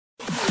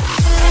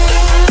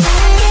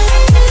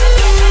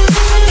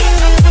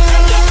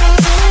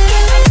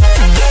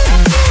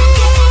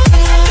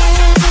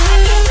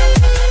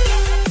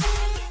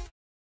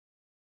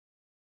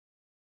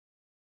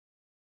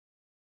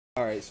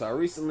Alright, so I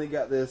recently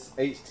got this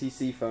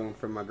HTC phone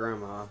from my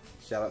grandma.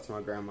 Shout out to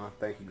my grandma.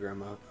 Thank you,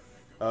 grandma.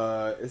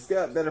 It's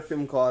got better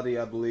film quality,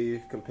 I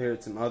believe, compared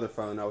to my other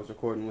phone. I was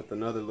recording with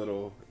another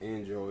little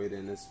Android,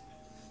 and I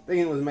think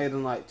it was made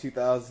in like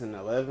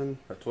 2011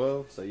 or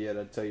 12. So yeah,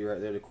 that'd tell you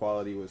right there the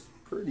quality was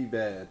pretty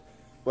bad.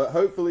 But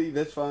hopefully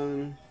this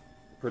phone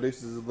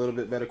produces a little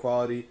bit better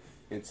quality.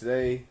 And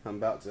today I'm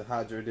about to not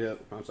hydro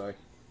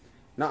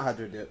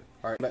dip.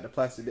 Alright, I'm about to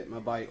Plastidip my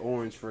bite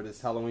orange for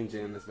this Halloween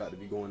jam that's about to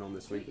be going on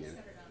this weekend.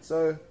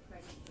 So,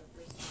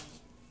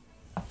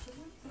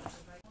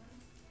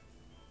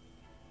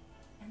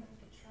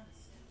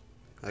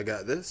 I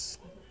got this.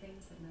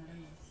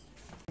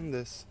 And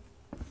this.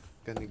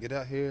 Gonna get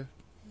out here,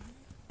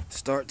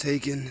 start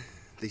taking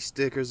these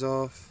stickers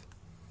off,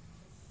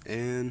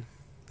 and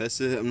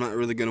that's it. I'm not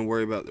really gonna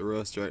worry about the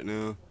rust right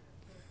now.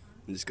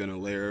 I'm just gonna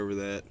layer over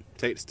that,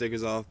 take the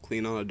stickers off,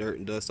 clean all the dirt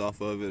and dust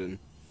off of it, and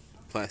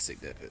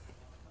plastic dip it.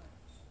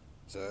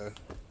 So,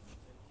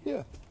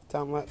 yeah,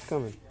 time lapse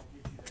coming.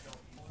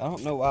 I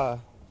don't know why,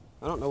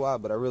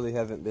 but I really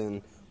haven't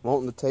been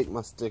wanting to take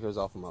my stickers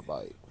off of my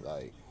bike.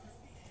 Like,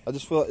 I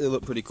just felt it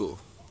looked pretty cool.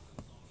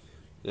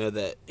 You know,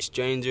 that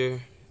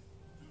stranger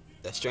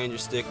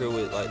sticker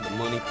with like the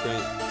money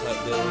print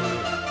type deal on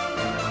it.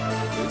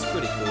 It's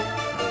pretty cool,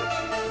 but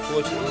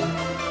unfortunately,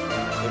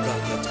 they're about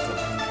to have to come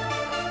off.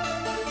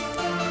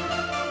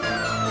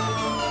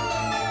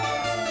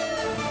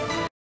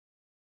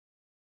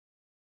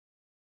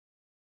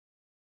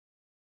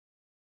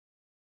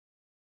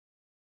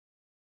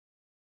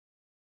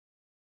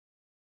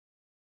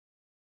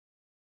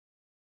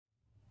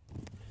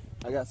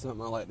 I got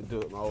something I like to do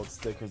with my old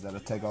stickers that I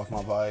take off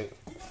my bike.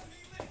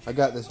 I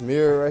got this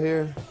mirror right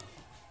here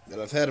that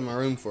I've had in my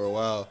room for a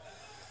while,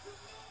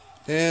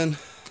 and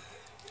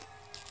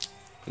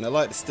I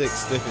like to stick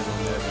stickers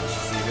on there, but you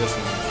see this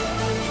one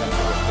kind of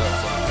worked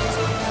up, so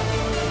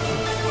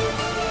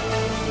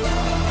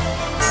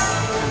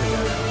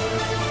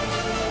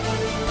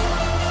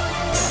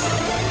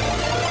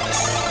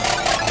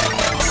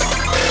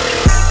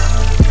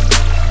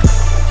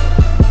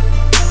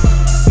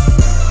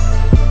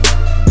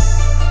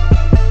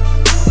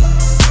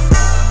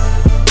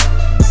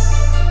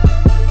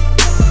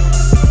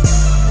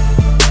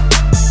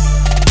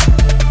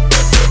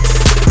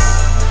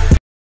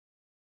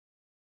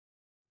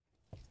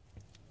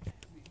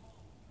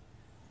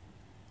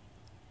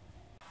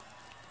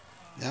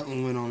that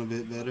one went on a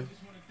bit better.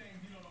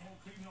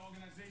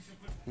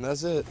 And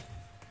that's it.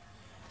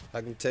 I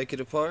can take it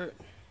apart,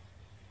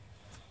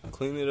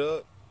 clean it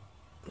up,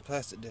 and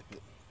plastic dip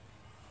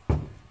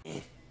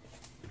it.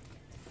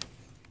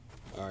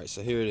 Alright,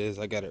 so here it is.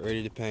 I got it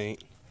ready to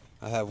paint.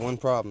 I have one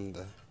problem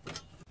though.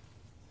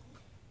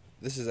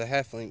 This is a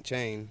half-link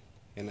chain,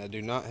 and I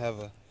do not have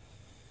a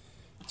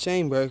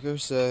chain breaker,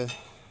 so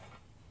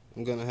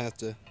I'm gonna have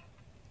to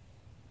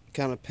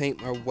kind of paint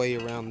my way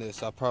around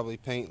this. I'll probably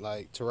paint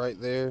like to right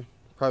there,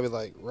 probably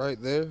like right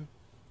there,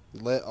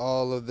 let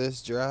all of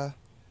this dry,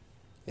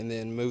 and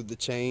then move the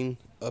chain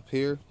up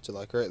here to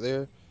like right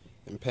there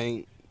and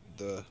paint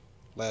the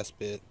last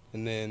bit,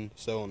 and then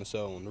so on and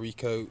so on.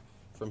 Recoat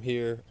from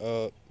here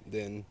up,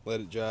 then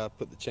let it dry,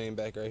 put the chain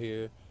back right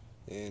here,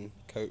 and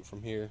coat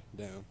from here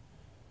down.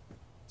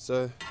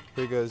 So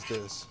here goes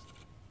this.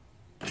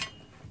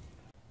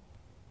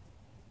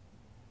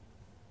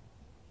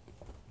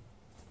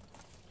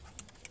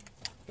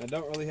 I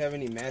don't really have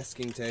any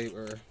masking tape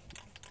or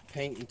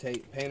painter's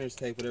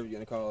tape, whatever you're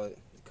gonna call it,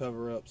 to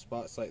cover up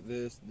spots like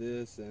this,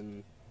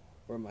 and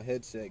where my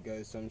headset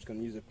goes. So I'm just gonna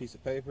use a piece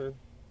of paper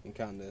and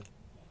kind of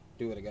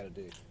do what I gotta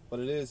do.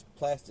 But it is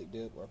plastic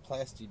dip or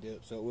Plastidip,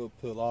 so it will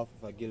peel off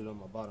if I get it on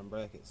my bottom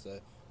bracket. So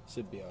it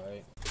should be all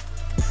right.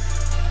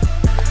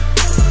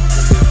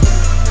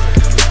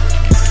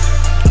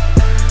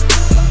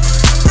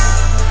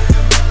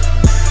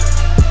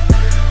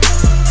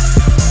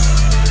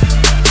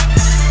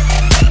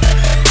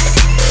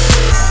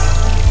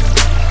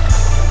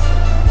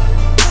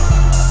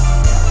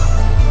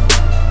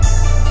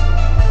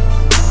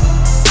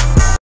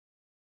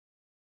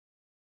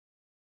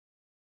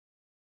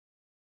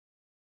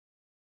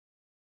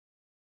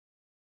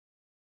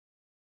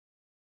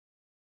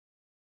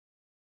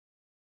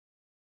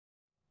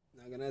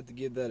 I'm gonna have to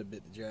give that a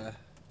bit to dry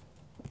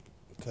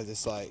because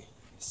it's like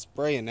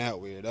spraying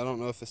out weird. I don't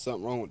know if it's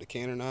something wrong with the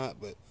can or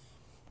not, but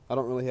I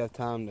don't really have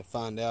time to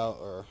find out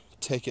or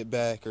take it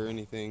back or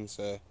anything,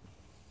 so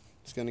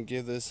just gonna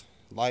give this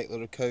light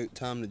little coat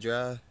time to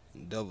dry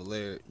and double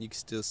layer it. You can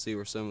still see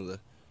where some of the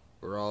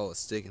raw is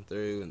sticking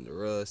through and the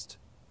rust.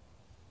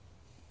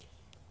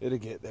 It'll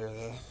get there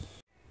though.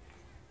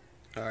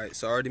 Alright,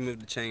 so I already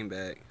moved the chain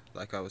back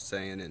like I was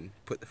saying and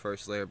put the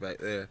first layer back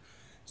there.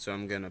 So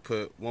I'm gonna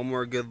put one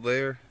more good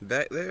layer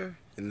back there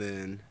and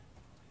then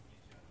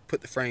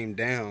put the frame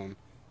down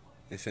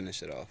and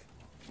finish it off.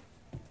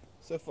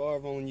 So far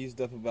I've only used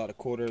up about a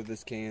quarter of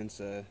this can,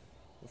 so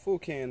a full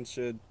can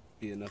should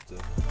be enough to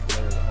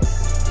layer the whole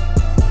thing.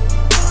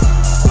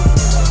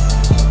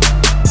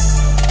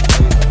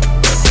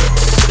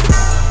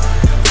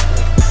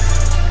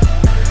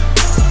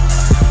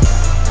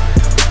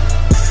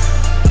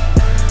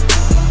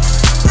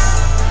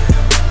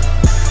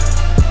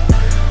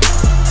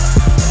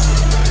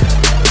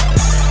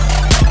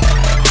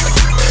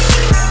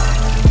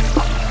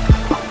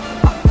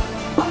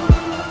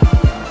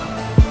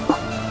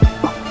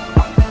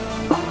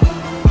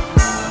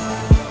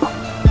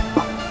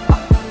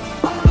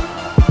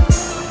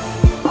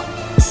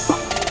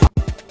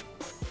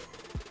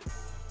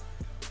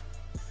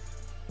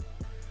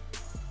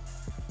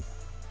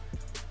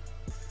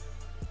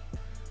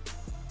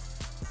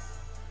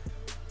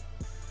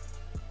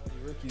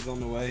 Rickie's on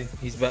the way.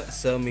 He's about to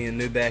sell me a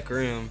new back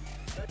rim.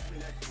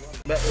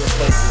 About to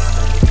replace this